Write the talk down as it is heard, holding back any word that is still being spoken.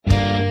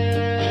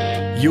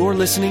You're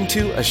listening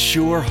to A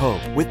Sure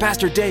Hope with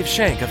Pastor Dave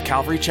Shank of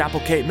Calvary Chapel,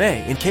 Cape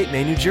May in Cape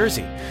May, New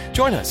Jersey.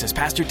 Join us as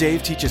Pastor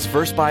Dave teaches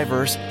verse by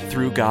verse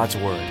through God's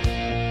Word.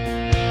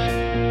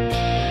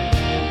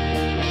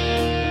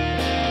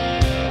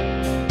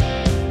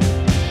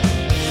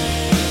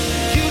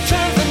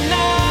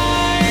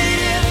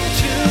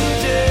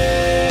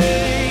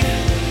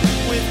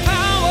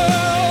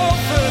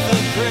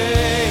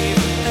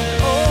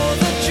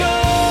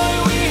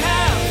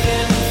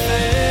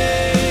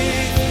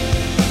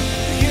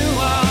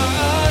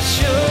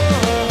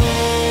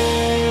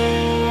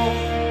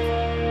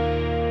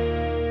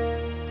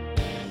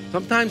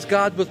 Sometimes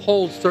God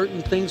withholds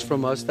certain things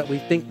from us that we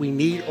think we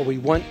need or we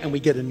want, and we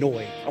get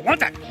annoyed. I want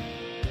that.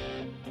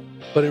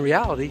 But in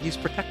reality, He's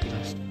protecting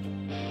us.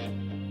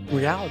 In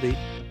reality,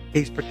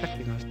 He's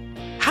protecting us.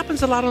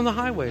 Happens a lot on the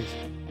highways.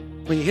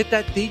 When you hit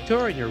that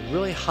detour and you're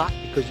really hot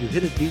because you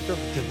hit a detour,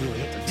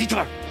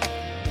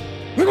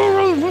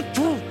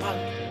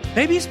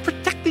 maybe He's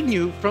protecting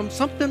you from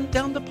something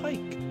down the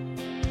pike.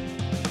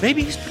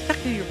 Maybe He's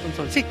protecting you from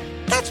something. See,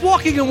 that's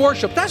walking in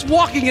worship. That's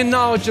walking in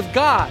knowledge of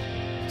God.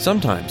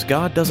 Sometimes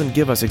God doesn't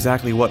give us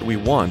exactly what we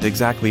want,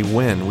 exactly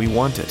when we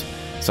want it.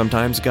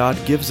 Sometimes God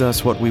gives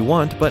us what we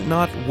want, but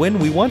not when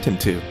we want Him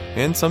to.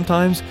 And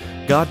sometimes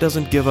God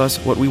doesn't give us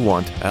what we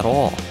want at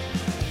all.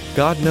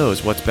 God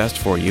knows what's best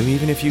for you,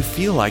 even if you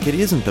feel like it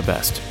isn't the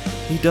best.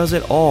 He does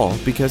it all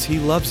because He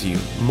loves you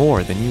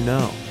more than you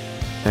know.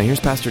 Now here's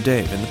Pastor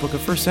Dave in the book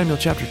of 1 Samuel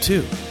chapter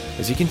 2,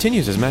 as he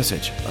continues his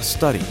message, a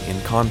study in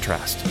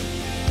contrast.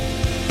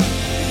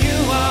 You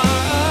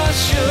are a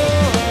sure.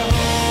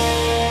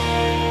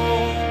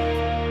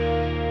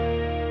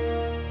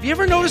 Have you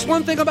ever noticed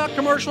one thing about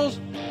commercials?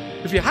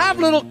 If you have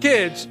little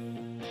kids,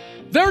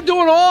 they're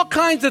doing all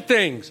kinds of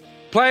things,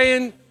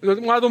 playing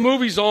while the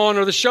movie's on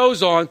or the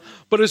show's on.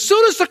 But as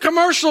soon as the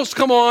commercials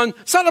come on,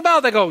 something about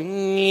it, they go,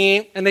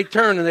 and they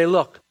turn and they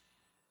look.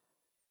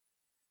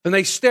 And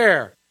they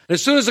stare. And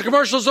as soon as the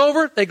commercial's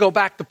over, they go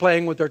back to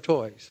playing with their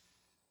toys.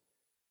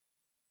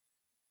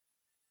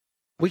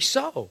 We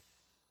sow.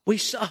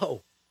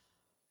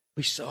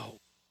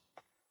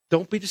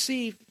 Don't be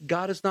deceived.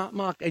 God is not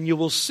mocked. And you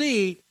will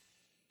see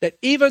that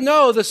even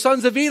though the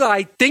sons of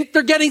Eli think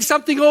they're getting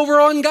something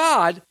over on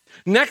God,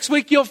 next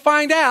week you'll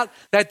find out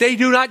that they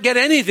do not get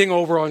anything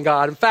over on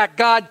God. In fact,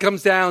 God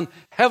comes down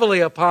heavily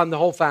upon the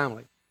whole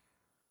family.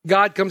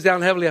 God comes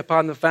down heavily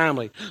upon the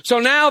family. So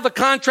now the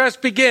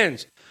contrast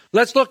begins.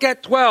 Let's look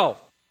at 12.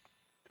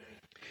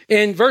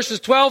 In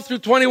verses 12 through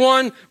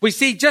 21, we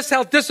see just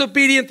how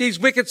disobedient these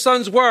wicked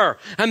sons were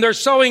and their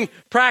sowing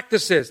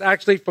practices,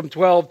 actually from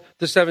 12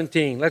 to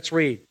 17. Let's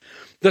read.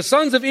 The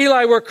sons of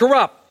Eli were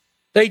corrupt.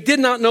 They did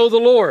not know the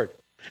Lord.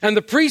 And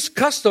the priest's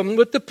custom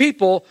with the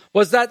people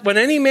was that when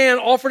any man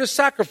offered a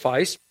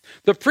sacrifice,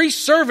 the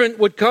priest's servant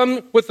would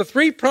come with a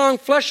 3-pronged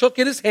flesh hook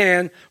in his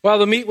hand while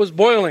the meat was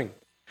boiling.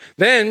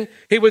 Then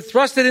he would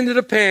thrust it into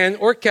the pan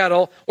or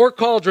kettle or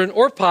cauldron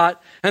or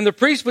pot, and the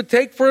priest would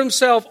take for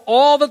himself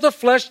all that the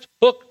flesh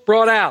hook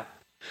brought out.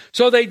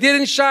 So they did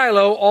in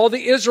Shiloh, all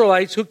the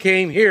Israelites who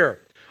came here.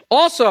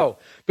 Also,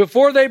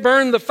 before they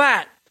burned the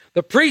fat,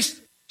 the priest's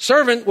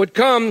servant would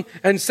come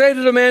and say to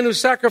the man who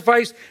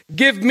sacrificed,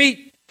 "Give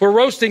meat for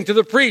roasting to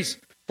the priest,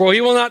 for he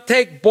will not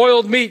take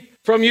boiled meat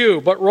from you,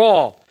 but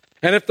raw."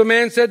 And if the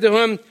man said to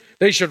him,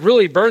 "They should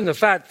really burn the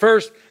fat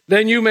first,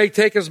 then you may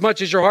take as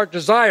much as your heart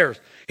desires,"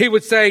 he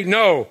would say,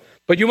 "No,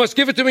 but you must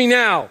give it to me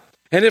now.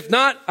 And if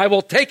not, I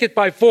will take it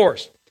by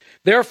force."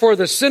 Therefore,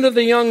 the sin of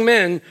the young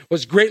men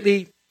was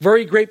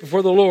very great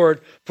before the Lord,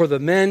 for the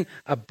men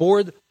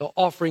abhorred the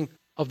offering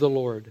of the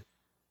Lord.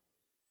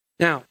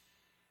 Now,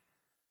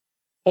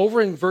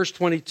 over in verse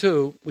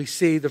 22, we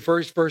see the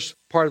first verse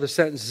part of the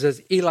sentence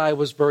says, Eli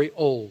was very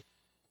old.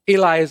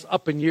 Eli is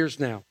up in years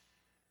now.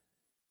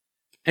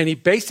 And he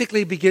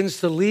basically begins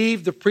to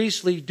leave the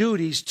priestly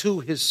duties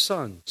to his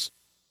sons.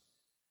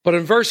 But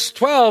in verse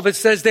 12, it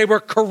says they were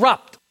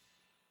corrupt.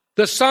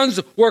 The sons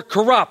were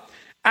corrupt.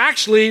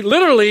 Actually,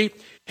 literally,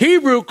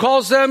 Hebrew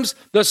calls them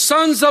the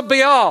sons of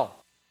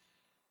Baal.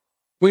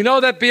 We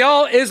know that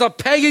Baal is a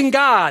pagan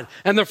god.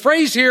 And the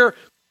phrase here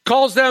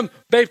calls them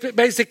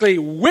basically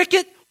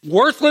wicked,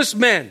 worthless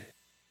men.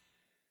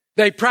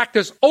 They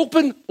practice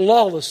open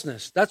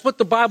lawlessness. That's what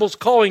the Bible's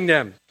calling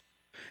them.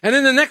 And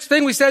then the next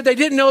thing we said, they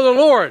didn't know the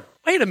Lord.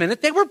 Wait a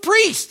minute, they were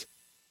priests.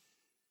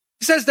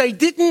 He says they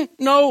didn't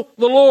know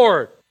the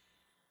Lord.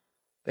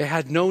 They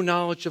had no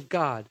knowledge of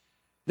God.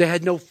 They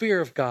had no fear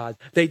of God.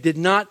 They did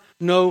not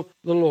know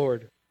the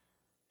Lord.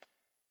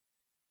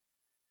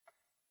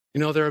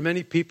 You know, there are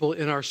many people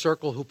in our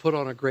circle who put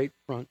on a great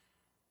front.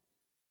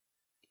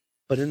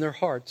 But in their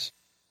hearts,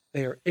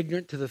 they are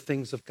ignorant to the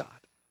things of God.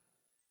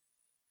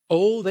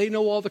 Oh, they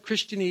know all the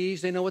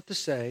Christianese. They know what to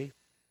say.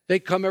 They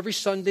come every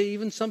Sunday.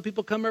 Even some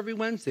people come every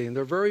Wednesday. And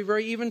they're very,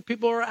 very, even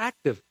people are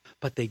active.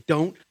 But they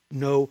don't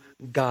know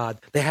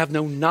God. They have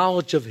no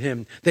knowledge of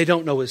Him. They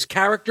don't know His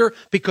character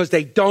because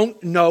they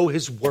don't know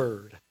His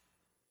Word.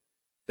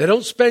 They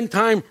don't spend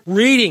time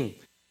reading.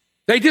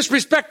 They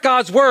disrespect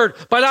God's word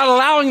by not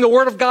allowing the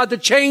word of God to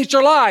change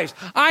their lives.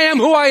 I am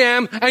who I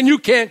am, and you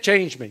can't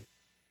change me.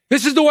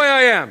 This is the way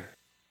I am.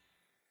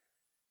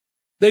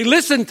 They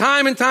listen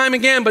time and time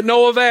again, but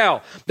no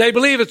avail. They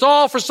believe it's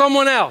all for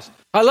someone else.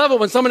 I love it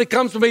when somebody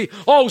comes to me,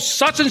 oh,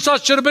 such and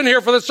such should have been here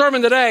for the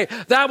sermon today.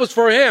 That was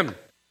for him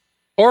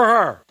or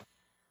her.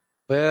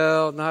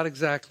 Well, not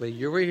exactly.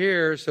 You were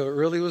here, so it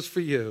really was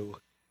for you.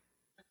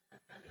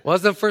 It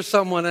wasn't for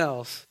someone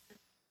else.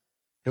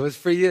 It was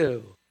for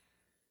you.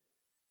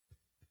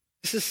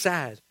 This is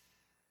sad.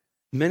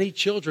 Many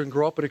children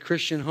grow up in a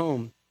Christian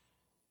home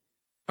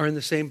are in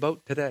the same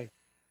boat today.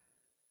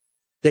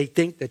 They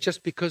think that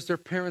just because their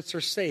parents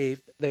are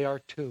saved, they are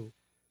too.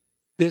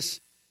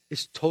 This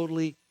is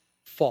totally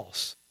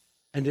false.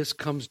 And this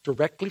comes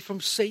directly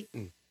from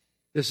Satan.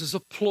 This is a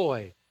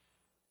ploy.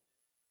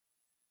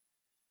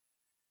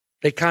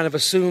 They kind of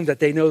assume that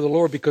they know the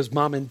Lord because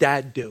mom and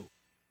dad do.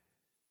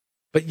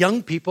 But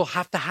young people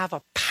have to have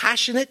a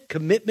passionate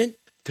commitment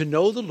to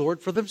know the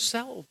Lord for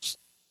themselves.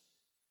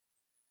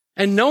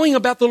 And knowing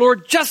about the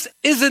Lord just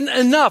isn't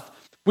enough.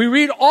 We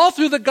read all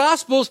through the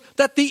Gospels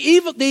that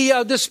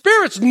the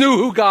spirits knew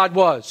who God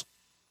was.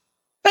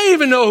 They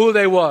even know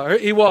who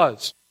he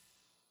was.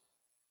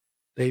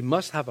 They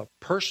must have a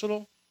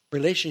personal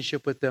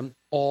relationship with them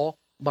all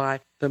by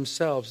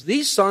themselves.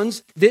 These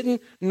sons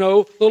didn't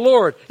know the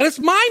Lord. And it's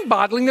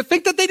mind-boggling to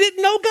think that they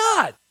didn't know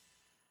God.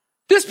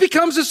 This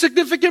becomes a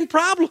significant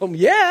problem.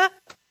 Yeah.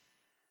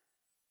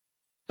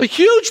 A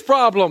huge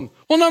problem.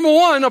 Well, number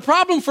one, a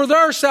problem for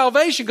their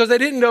salvation because they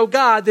didn't know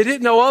God. They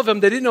didn't know of him.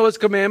 They didn't know his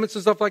commandments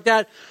and stuff like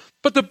that.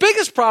 But the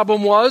biggest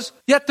problem was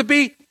yet to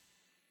be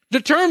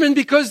determined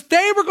because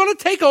they were going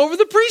to take over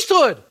the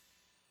priesthood.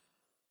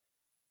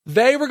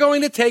 They were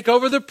going to take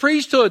over the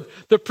priesthood.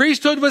 The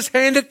priesthood was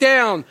handed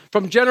down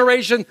from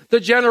generation to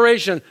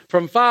generation,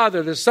 from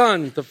father to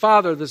son to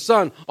father to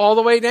son, all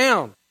the way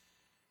down.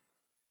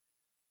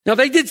 Now,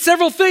 they did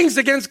several things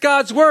against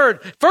God's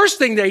word. First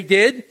thing they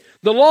did,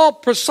 the law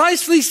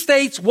precisely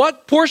states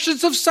what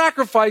portions of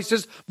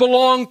sacrifices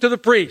belong to the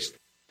priest.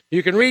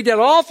 You can read that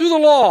all through the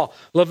law.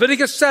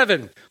 Leviticus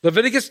 7,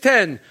 Leviticus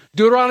 10,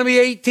 Deuteronomy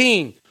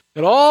 18.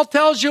 It all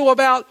tells you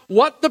about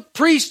what the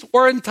priests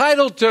were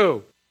entitled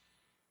to.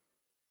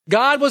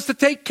 God was to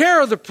take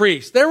care of the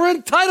priests. They were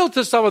entitled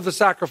to some of the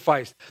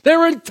sacrifice. They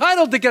were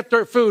entitled to get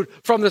their food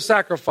from the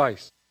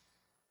sacrifice.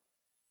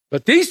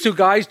 But these two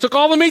guys took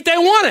all the meat they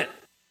wanted.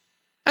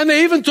 And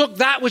they even took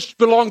that which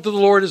belonged to the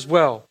Lord as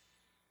well.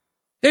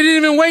 They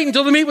didn't even wait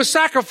until the meat was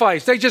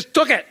sacrificed. They just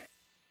took it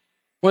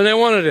when they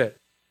wanted it.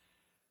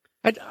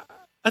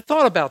 I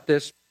thought about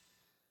this,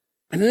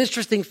 and an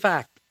interesting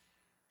fact.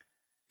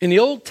 In the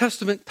Old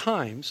Testament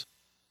times,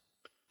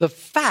 the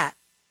fat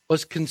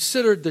was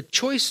considered the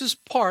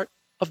choicest part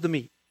of the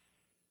meat.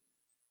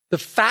 The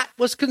fat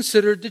was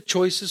considered the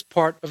choicest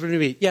part of the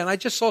meat. Yeah, and I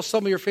just saw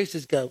some of your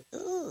faces go,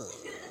 ugh.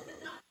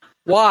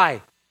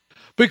 Why?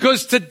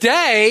 Because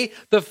today,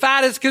 the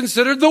fat is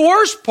considered the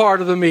worst part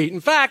of the meat.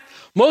 In fact,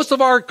 most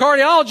of our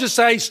cardiologists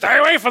say, stay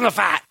away from the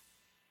fat.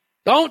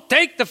 Don't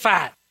take the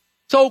fat.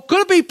 So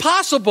could it be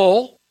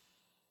possible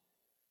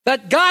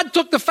that God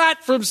took the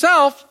fat for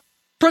himself,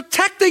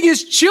 protecting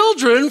his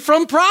children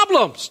from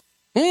problems?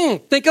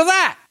 Think of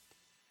that.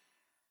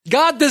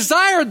 God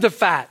desired the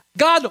fat.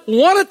 God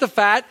wanted the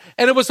fat,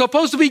 and it was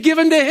supposed to be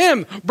given to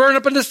him, burned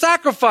up in the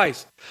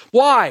sacrifice.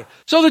 Why?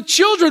 So the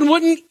children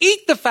wouldn't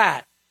eat the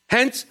fat.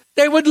 Hence,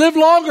 they would live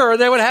longer,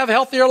 and they would have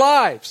healthier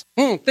lives.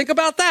 Think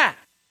about that.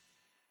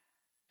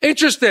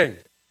 Interesting.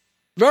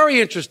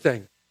 Very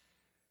interesting.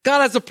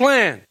 God has a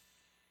plan.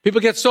 People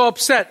get so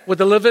upset with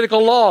the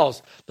Levitical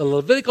laws. The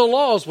Levitical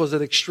laws was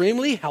an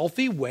extremely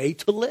healthy way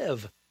to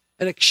live.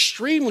 An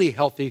extremely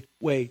healthy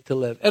way to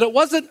live. And it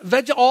wasn't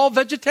all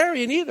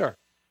vegetarian either.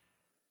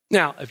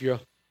 Now, if you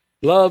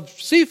love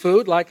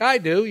seafood like I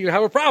do, you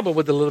have a problem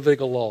with the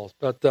Levitical laws.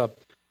 But the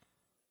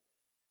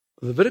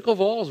Levitical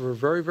laws were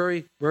very,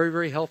 very, very,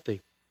 very healthy.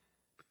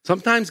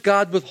 Sometimes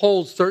God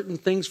withholds certain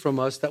things from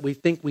us that we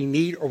think we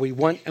need or we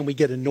want, and we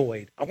get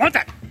annoyed. I want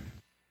that.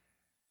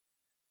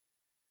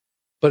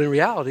 But in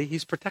reality,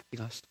 he's protecting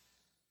us.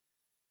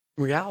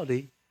 In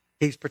reality,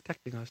 he's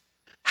protecting us.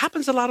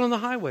 Happens a lot on the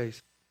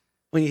highways.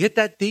 When you hit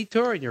that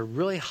detour and you're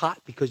really hot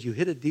because you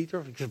hit a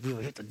detour,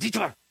 hit the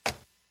detour.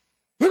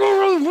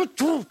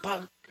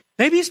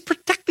 Maybe he's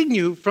protecting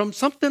you from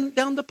something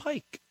down the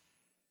pike.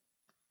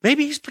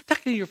 Maybe he's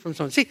protecting you from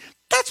something. See,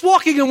 that's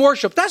walking in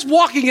worship. That's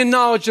walking in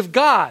knowledge of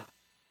God.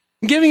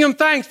 And giving him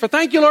thanks for,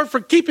 thank you, Lord,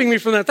 for keeping me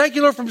from that. Thank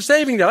you, Lord, for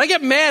saving that. I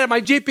get mad at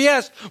my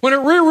GPS when it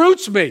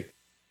reroutes me.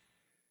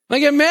 I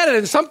get mad at it.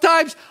 And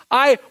sometimes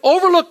I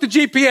overlook the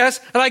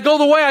GPS and I go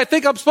the way I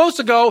think I'm supposed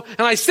to go,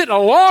 and I sit in a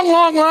long,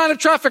 long line of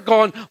traffic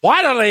going,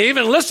 why don't I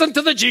even listen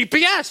to the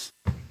GPS?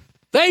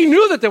 They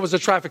knew that there was a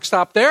traffic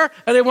stop there,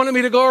 and they wanted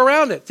me to go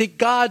around it. See,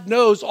 God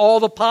knows all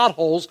the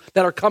potholes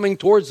that are coming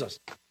towards us.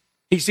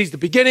 He sees the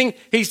beginning,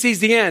 he sees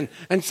the end.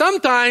 And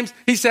sometimes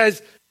he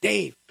says,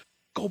 Dave,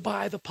 go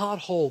by the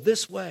pothole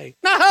this way.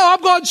 No,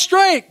 I'm going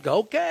straight.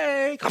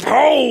 Okay, come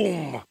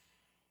home.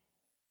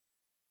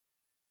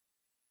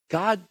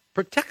 God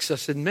protects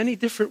us in many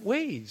different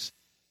ways.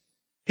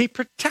 He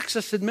protects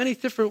us in many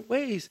different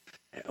ways.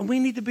 And we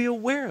need to be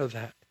aware of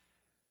that.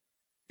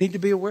 Need to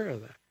be aware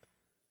of that.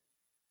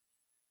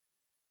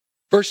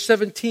 Verse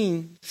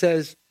 17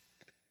 says,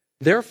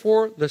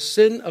 therefore the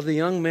sin of the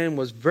young man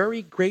was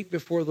very great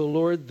before the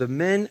Lord. The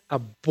men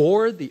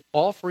abhorred the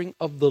offering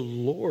of the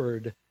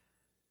Lord.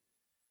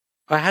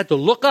 I had to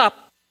look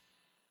up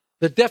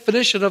the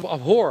definition of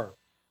abhor.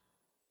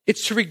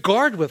 It's to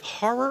regard with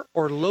horror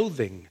or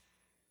loathing.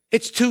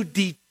 It's to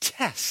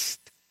detest.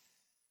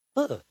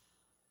 Ugh.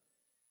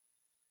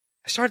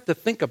 I started to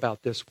think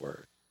about this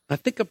word. I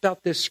think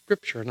about this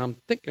scripture, and I'm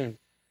thinking,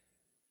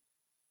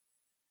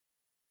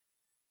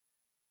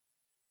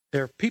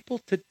 there are people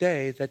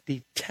today that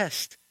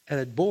detest and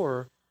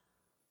abhor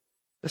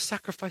the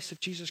sacrifice of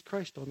Jesus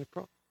Christ on the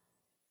cross.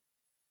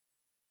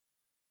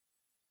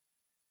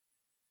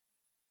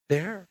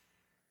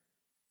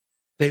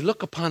 They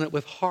look upon it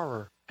with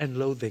horror and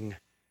loathing.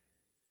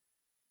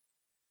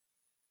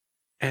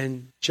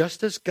 And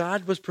just as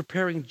God was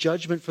preparing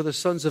judgment for the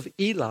sons of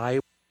Eli,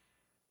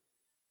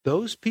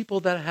 those people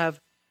that have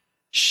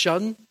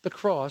shunned the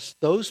cross,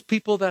 those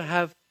people that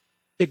have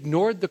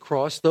ignored the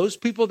cross, those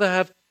people that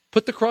have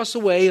put the cross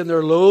away in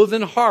their loathe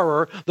and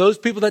horror, those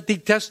people that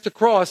detest the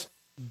cross,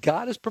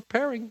 God is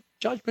preparing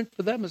judgment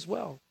for them as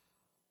well.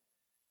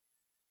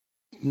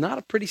 Not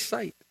a pretty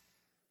sight.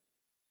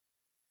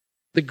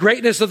 The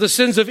greatness of the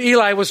sins of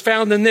Eli was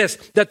found in this,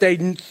 that they,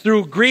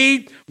 through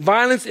greed,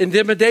 violence,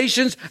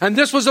 intimidations, and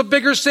this was a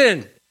bigger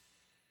sin,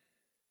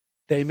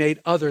 they made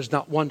others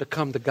not one to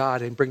come to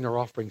God and bring their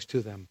offerings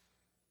to them.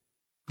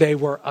 They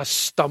were a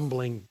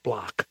stumbling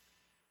block.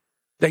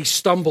 They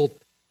stumbled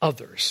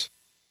others.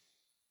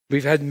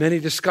 We've had many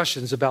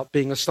discussions about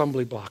being a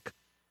stumbling block,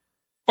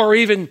 or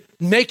even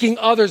making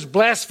others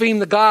blaspheme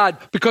the God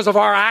because of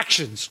our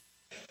actions.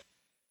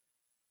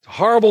 It's a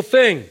horrible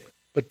thing.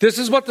 But this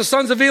is what the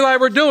sons of Eli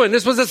were doing.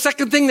 This was the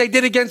second thing they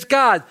did against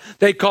God.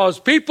 They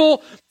caused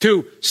people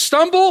to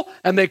stumble,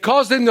 and they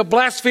caused them to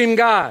blaspheme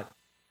God.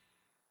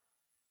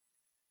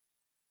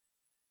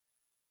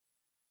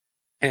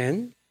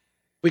 And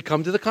we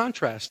come to the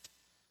contrast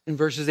in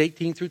verses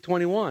 18 through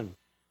 21.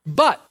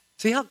 But,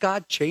 see how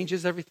God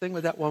changes everything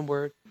with that one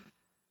word?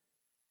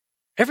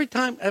 Every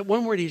time at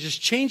one word, he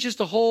just changes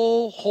the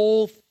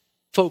whole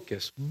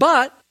focus.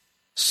 But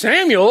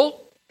Samuel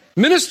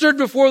ministered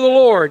before the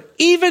Lord,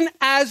 even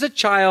as a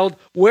child,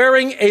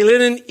 wearing a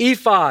linen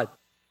ephod.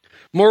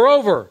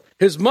 Moreover,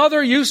 his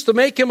mother used to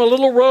make him a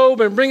little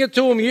robe and bring it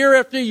to him year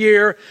after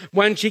year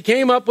when she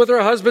came up with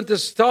her husband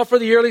to offer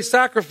the yearly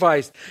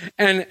sacrifice.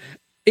 And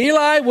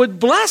Eli would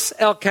bless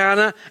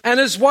Elkanah and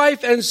his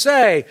wife and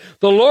say,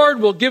 the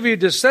Lord will give you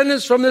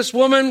descendants from this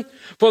woman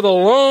for the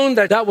loan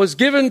that was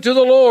given to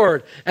the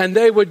Lord. And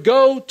they would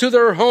go to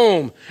their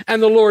home.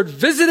 And the Lord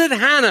visited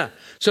Hannah,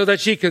 so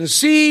that she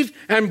conceived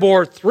and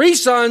bore 3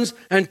 sons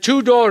and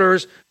 2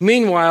 daughters.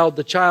 Meanwhile,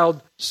 the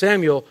child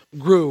Samuel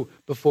grew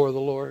before the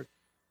Lord.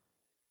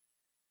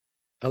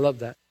 I love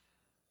that.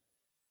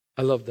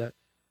 I love that.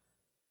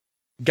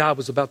 God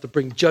was about to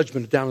bring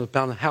judgment down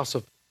upon the house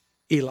of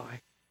Eli.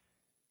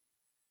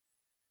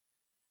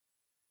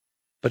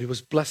 But he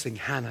was blessing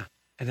Hannah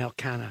and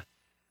Elkanah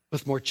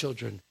with more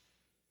children.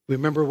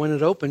 Remember when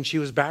it opened, she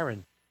was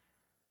barren.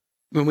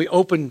 When we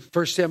opened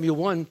 1 Samuel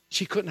 1,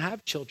 she couldn't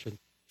have children.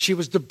 She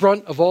was the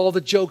brunt of all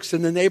the jokes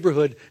in the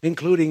neighborhood,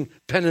 including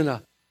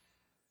Peninnah.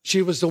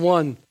 She was the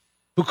one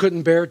who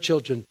couldn't bear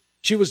children.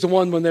 She was the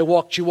one when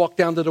she walked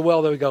down to the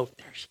well, they would go,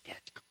 there she is.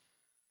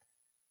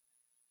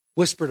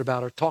 Whispered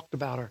about her, talked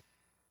about her.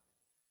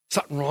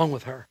 Something wrong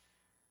with her.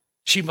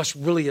 She must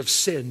really have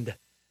sinned.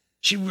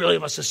 She really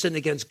must have sinned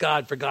against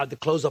God for God to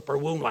close up her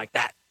womb like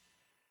that.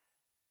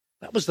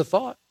 That was the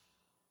thought.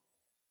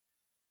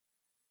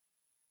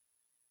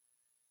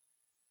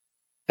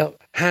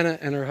 Hannah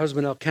and her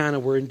husband Elkanah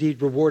were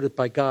indeed rewarded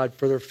by God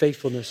for their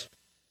faithfulness.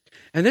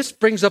 And this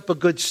brings up a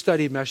good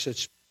study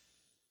message.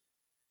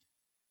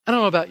 I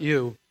don't know about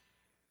you,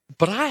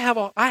 but I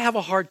have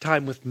a hard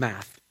time with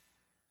math.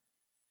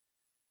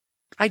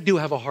 I do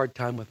have a hard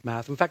time with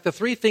math. In fact, the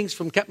 3 things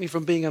kept me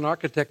from being an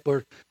architect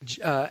were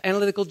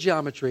analytical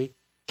geometry,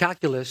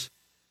 calculus,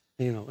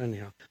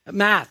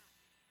 math.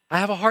 I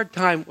have a hard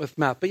time with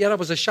math, but yet I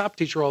was a shop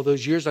teacher all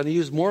those years, and I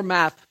used more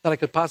math than I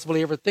could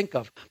possibly ever think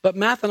of. But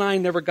math and I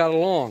never got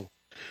along.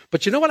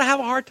 But you know what I have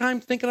a hard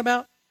time thinking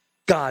about?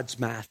 God's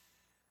math.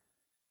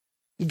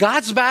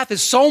 God's math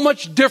is so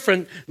much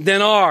different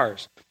than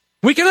ours.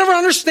 We can never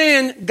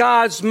understand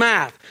God's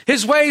math.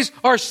 His ways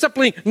are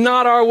simply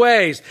not our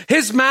ways.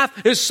 His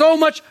math is so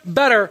much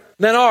better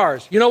than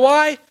ours. You know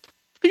why?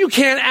 You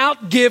can't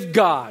outgive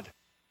God.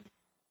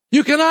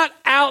 You cannot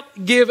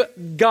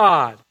outgive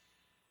God.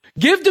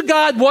 Give to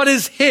God what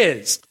is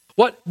his,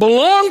 what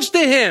belongs to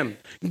him.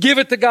 Give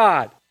it to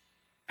God.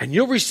 And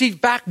you'll receive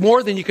back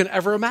more than you can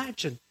ever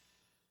imagine.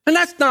 And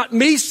that's not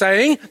me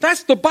saying,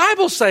 that's the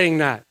Bible saying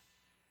that.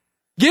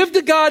 Give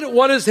to God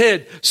what is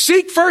hid.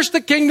 Seek first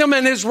the kingdom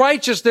and his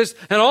righteousness,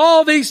 and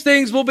all these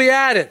things will be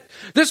added.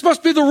 This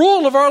must be the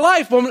rule of our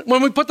life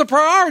when we put the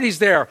priorities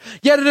there.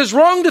 Yet it is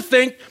wrong to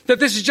think that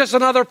this is just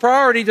another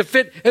priority to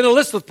fit in a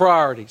list of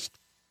priorities.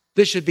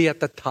 This should be at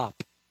the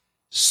top.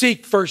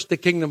 Seek first the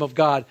kingdom of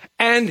God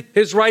and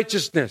his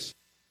righteousness.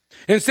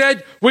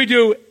 Instead, we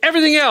do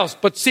everything else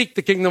but seek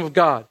the kingdom of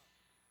God.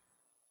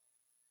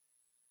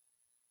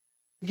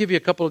 I'll give you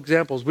a couple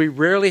examples. We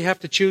rarely have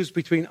to choose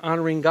between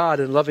honoring God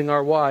and loving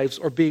our wives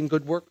or being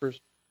good workers.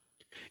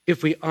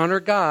 If we honor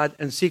God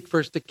and seek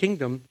first the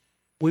kingdom,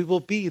 we will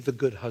be the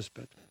good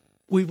husband.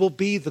 We will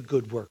be the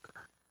good worker.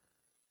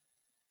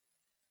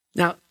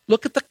 Now,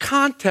 look at the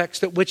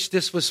context at which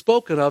this was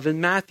spoken of in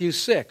Matthew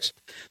 6.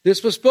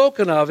 This was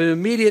spoken of in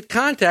immediate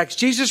context.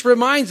 Jesus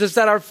reminds us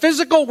that our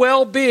physical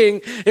well-being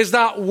is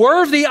not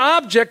worthy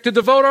object to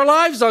devote our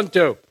lives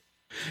unto.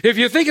 If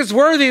you think it's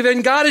worthy,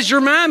 then God is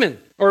your mammon,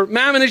 or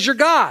mammon is your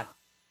God.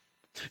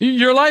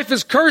 Your life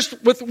is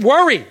cursed with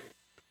worry.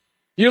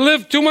 You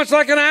live too much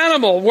like an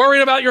animal,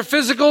 worrying about your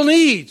physical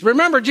needs.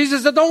 Remember,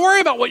 Jesus said, don't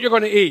worry about what you're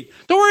going to eat.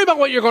 Don't worry about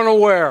what you're going to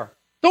wear.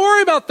 Don't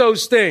worry about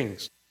those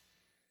things.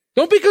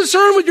 Don't be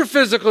concerned with your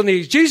physical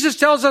needs. Jesus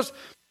tells us,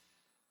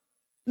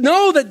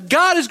 know that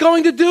God is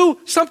going to do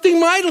something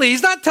mightily.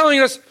 He's not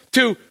telling us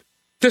to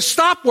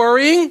stop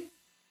worrying.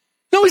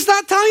 No, he's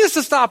not telling us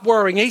to stop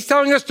worrying. He's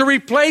telling us to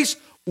replace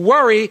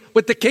worry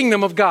with the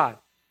kingdom of God.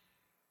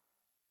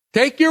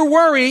 Take your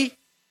worry.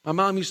 My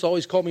mom used to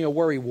always call me a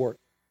worry wart.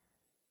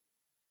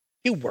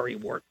 You worry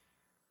wart.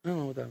 I don't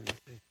know what that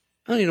means.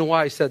 I don't even know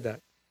why I said that.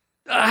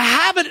 A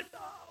habit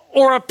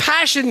or a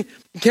passion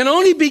can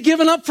only be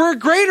given up for a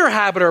greater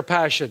habit or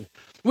passion.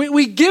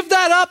 We give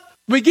that up.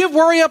 We give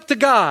worry up to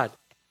God.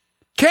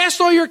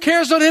 Cast all your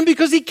cares on him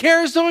because he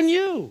cares on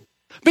you.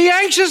 Be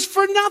anxious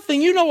for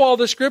nothing. You know all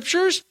the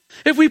scriptures.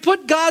 If we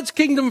put God's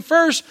kingdom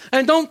first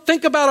and don't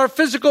think about our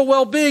physical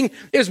well-being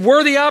as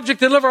worthy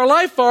object to live our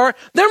life for,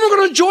 then we're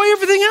going to enjoy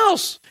everything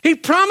else. He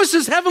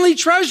promises heavenly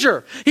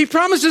treasure. He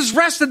promises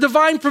rest and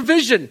divine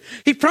provision.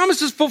 He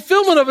promises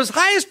fulfillment of his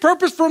highest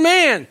purpose for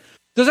man.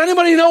 Does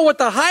anybody know what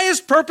the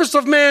highest purpose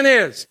of man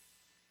is?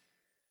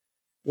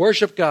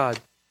 Worship God,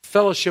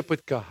 fellowship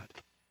with God.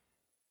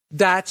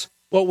 That's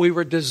what we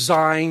were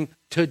designed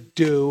to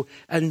do,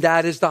 and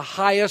that is the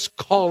highest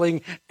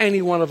calling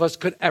any one of us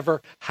could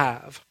ever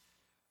have.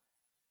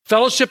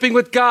 Fellowshipping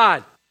with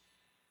God.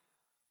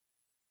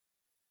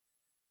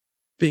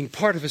 Being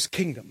part of his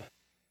kingdom.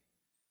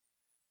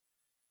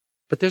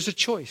 But there's a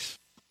choice.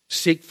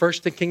 Seek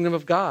first the kingdom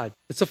of God.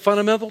 It's a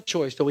fundamental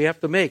choice that we have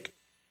to make.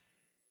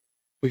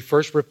 We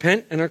first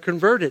repent and are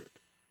converted.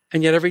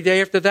 And yet every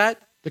day after that,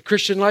 the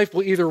Christian life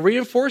will either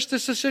reinforce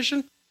this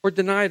decision or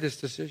deny this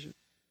decision.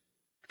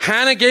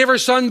 Hannah gave her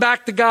son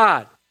back to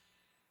God.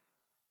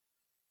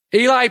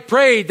 Eli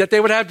prayed that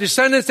they would have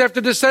descendants after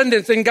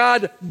descendants, and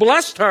God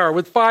blessed her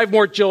with 5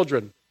 more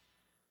children.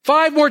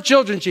 5 more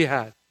children she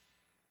had.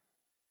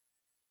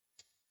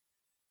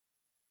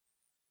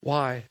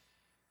 Why?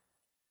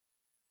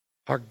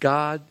 Our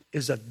God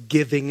is a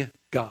giving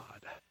God.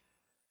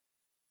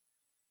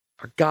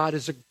 Our God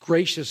is a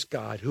gracious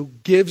God who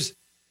gives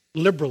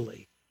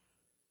liberally.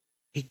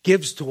 He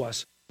gives to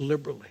us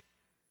liberally.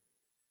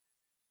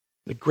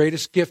 The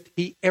greatest gift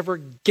he ever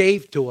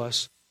gave to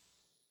us,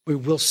 we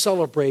will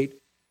celebrate.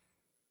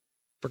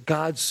 For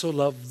God so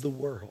loved the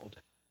world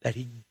that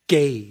he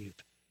gave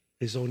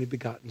his only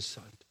begotten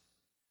Son,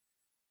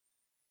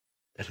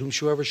 that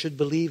whomsoever should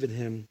believe in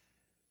him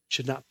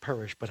should not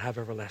perish but have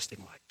everlasting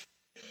life.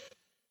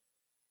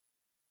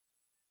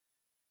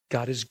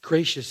 God is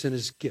gracious in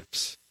his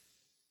gifts,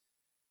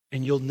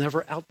 and you'll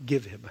never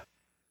outgive him.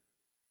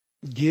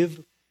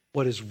 Give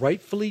what is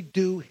rightfully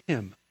due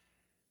him,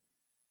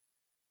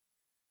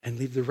 and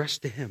leave the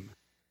rest to him.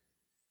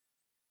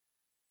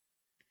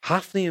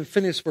 Hophni and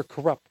Phinehas were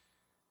corrupt.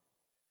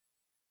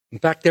 In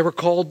fact, they were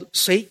called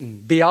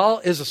Satan. Baal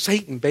is a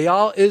Satan.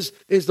 Baal is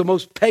the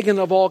most pagan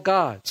of all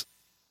gods.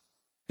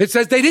 It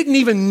says they didn't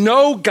even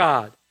know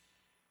God.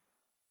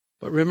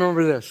 But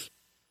remember this.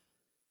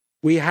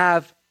 We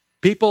have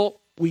people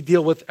we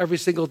deal with every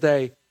single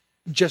day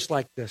just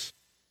like this.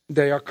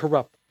 They are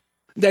corrupt.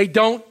 They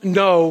don't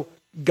know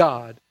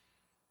God.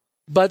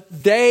 But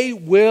they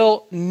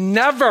will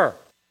never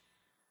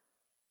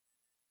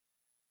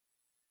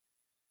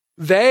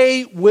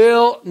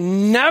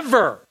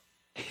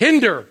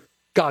hinder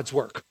God's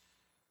work.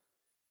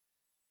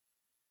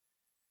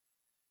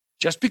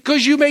 Just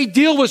because you may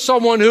deal with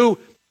someone who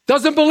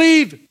doesn't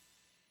believe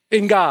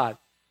in God,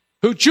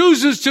 who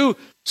chooses to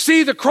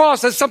see the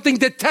cross as something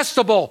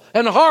detestable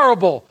and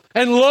horrible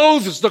and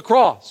loathes the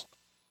cross,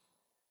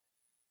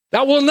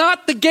 that will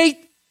not negate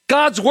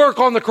God's work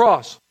on the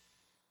cross.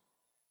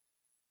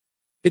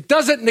 It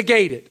doesn't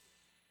negate it.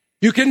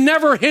 You can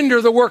never hinder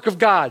the work of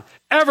God,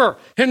 ever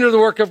hinder the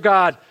work of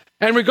God.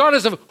 And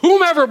regardless of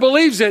whomever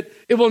believes it,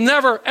 it will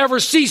never, ever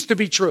cease to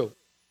be true.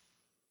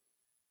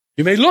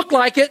 You may look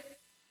like it.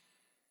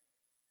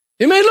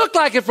 It may look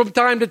like it from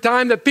time to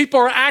time that people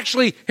are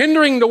actually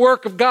hindering the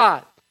work of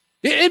God.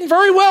 It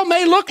very well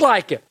may look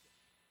like it.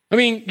 I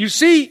mean, you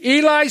see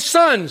Eli's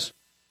sons.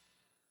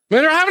 I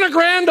mean, they're having a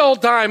grand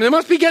old time. They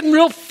must be getting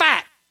real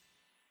fat,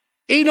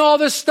 eating all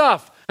this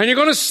stuff. And you're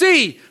going to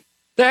see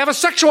they have a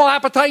sexual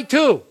appetite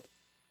too.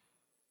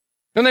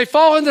 And they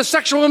fall into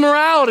sexual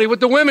immorality with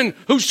the women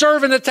who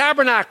serve in the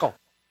tabernacle.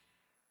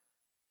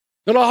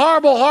 And a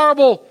horrible,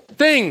 horrible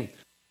thing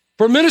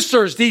for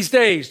ministers these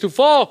days to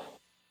fall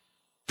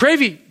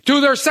privy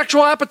to their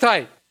sexual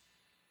appetite.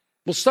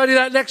 We'll study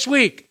that next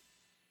week.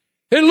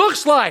 It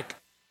looks like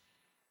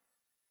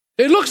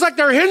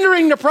they're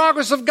hindering the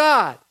progress of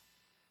God.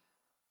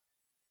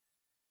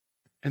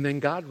 And then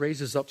God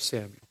raises up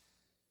Samuel.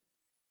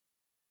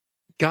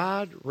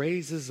 God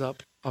raises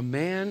up a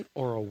man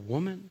or a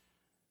woman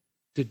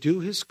to do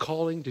his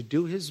calling, to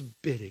do his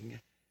bidding.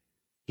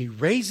 He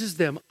raises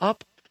them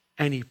up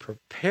and he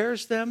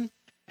prepares them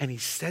and he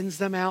sends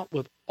them out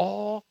with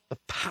all the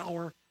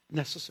power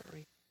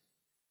necessary.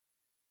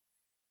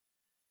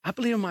 I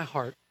believe in my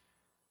heart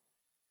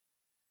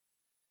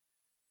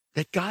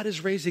that God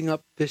is raising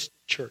up this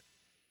church.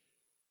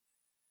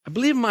 I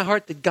believe in my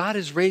heart that God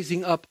is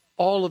raising up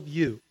all of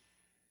you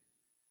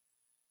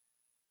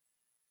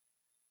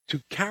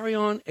to carry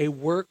on a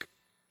work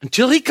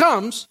until he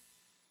comes.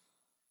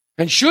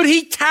 And should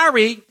he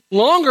tarry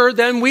longer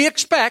than we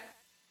expect,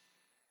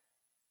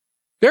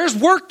 there's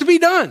work to be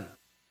done.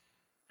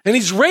 And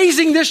he's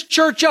raising this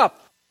church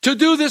up to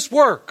do this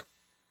work.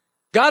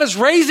 God is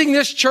raising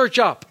this church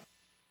up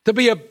to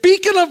be a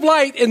beacon of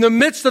light in the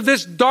midst of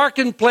this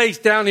darkened place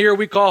down here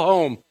we call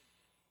home.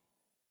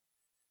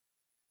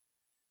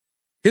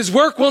 His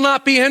work will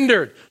not be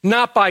hindered,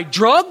 not by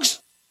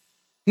drugs,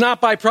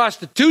 not by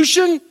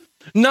prostitution,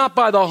 not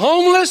by the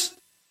homeless.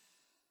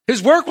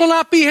 His work will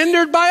not be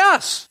hindered by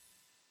us.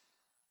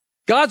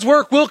 God's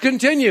work will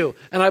continue,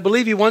 and I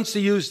believe he wants to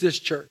use this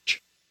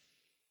church.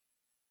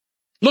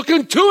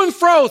 Looking to and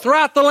fro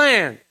throughout the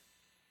land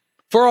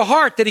for a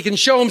heart that he can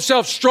show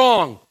himself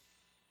strong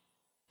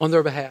on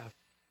their behalf.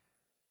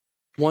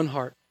 One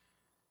heart.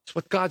 That's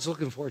what God's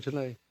looking for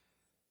today.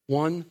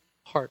 One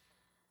heart.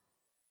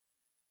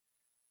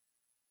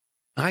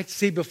 I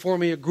see before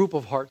me a group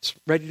of hearts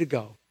ready to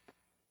go.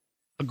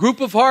 A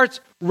group of hearts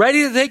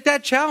ready to take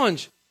that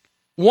challenge.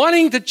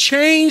 Wanting to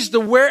change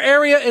the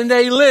area and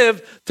they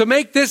live to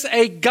make this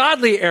a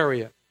godly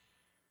area.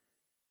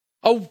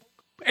 A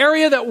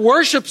area that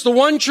worships the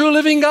one true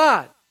living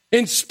God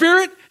in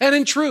spirit and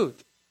in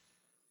truth.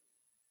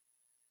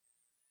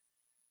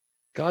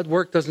 God's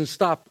work doesn't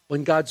stop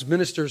when God's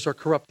ministers are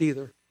corrupt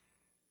either.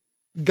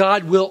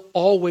 God will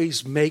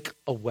always make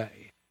a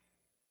way.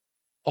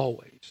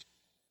 Always.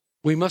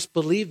 We must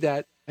believe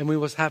that and we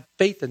must have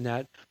faith in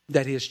that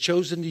he has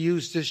chosen to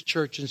use this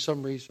church in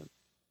some reason.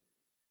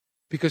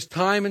 Because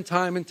time and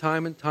time and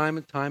time and time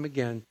and time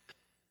again,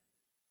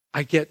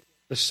 I get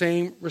the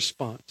same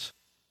response.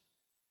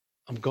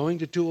 I'm going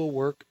to do a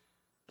work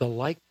the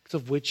likes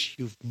of which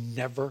you've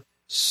never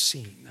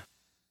seen.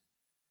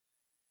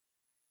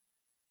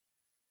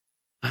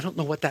 I don't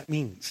know what that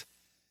means,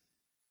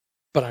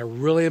 but I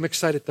really am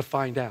excited to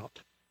find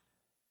out.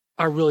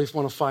 I really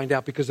want to find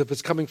out because if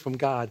it's coming from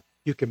God,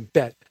 you can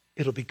bet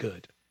it'll be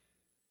good.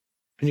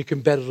 And you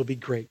can bet it'll be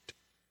great.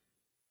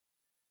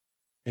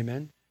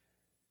 Amen?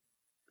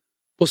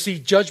 We'll see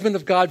judgment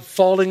of God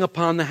falling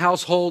upon the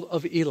household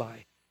of Eli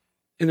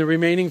in the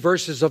remaining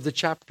verses of the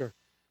chapter.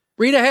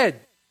 Read ahead.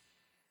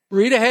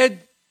 Read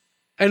ahead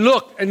and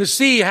look and to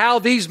see how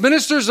these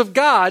ministers of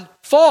God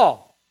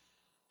fall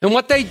and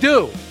what they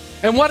do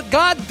and what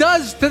God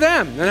does to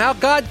them and how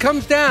God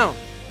comes down,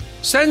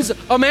 sends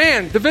a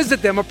man to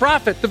visit them, a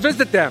prophet to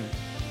visit them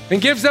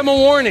and gives them a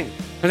warning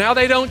and how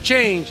they don't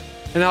change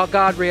and how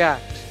God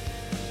reacts.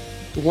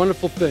 It's a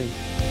wonderful thing.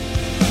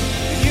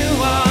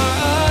 You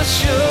are a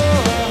sure.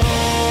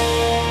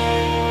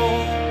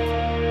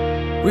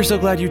 We're so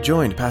glad you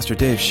joined Pastor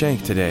Dave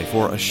Shank today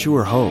for A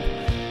Sure Hope.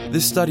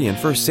 This study in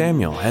 1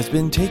 Samuel has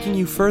been taking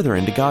you further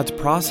into God's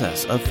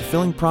process of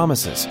fulfilling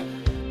promises.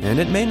 And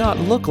it may not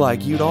look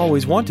like you'd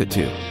always want it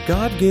to.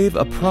 God gave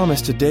a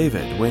promise to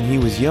David when he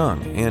was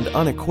young and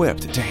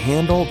unequipped to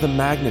handle the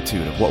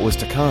magnitude of what was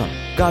to come.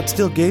 God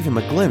still gave him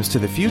a glimpse to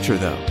the future,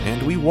 though,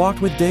 and we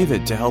walked with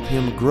David to help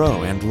him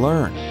grow and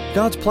learn.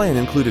 God's plan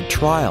included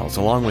trials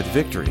along with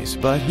victories,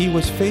 but he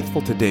was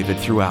faithful to David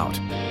throughout.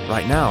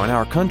 Right now in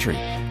our country,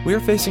 we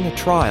are facing a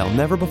trial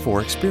never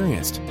before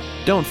experienced.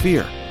 Don't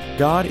fear.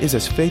 God is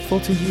as faithful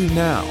to you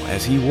now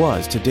as he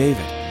was to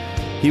David.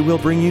 He will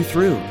bring you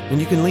through, and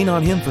you can lean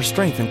on him for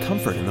strength and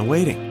comfort in the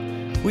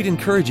waiting. We'd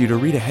encourage you to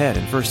read ahead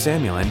in 1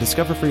 Samuel and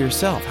discover for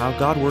yourself how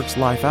God works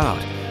life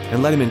out,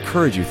 and let him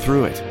encourage you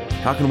through it.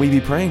 How can we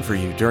be praying for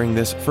you during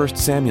this 1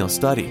 Samuel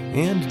study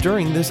and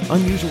during this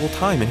unusual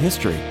time in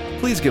history?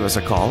 Please give us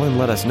a call and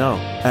let us know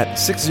at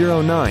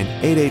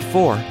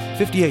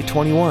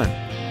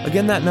 609-884-5821.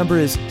 Again, that number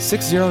is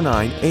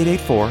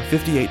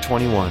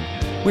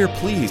 609-884-5821. We are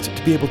pleased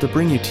to be able to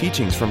bring you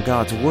teachings from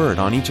God's Word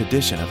on each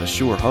edition of A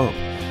Sure Hope.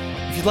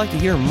 If you'd like to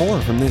hear more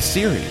from this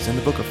series in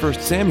the book of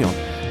 1 Samuel,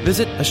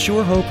 visit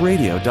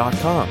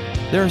ASureHopeRadio.com.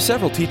 There are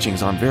several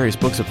teachings on various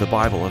books of the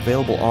Bible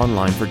available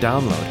online for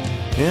download,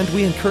 and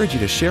we encourage you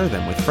to share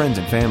them with friends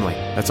and family.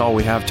 That's all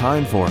we have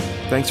time for.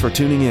 Thanks for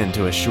tuning in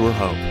to A Sure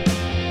Hope.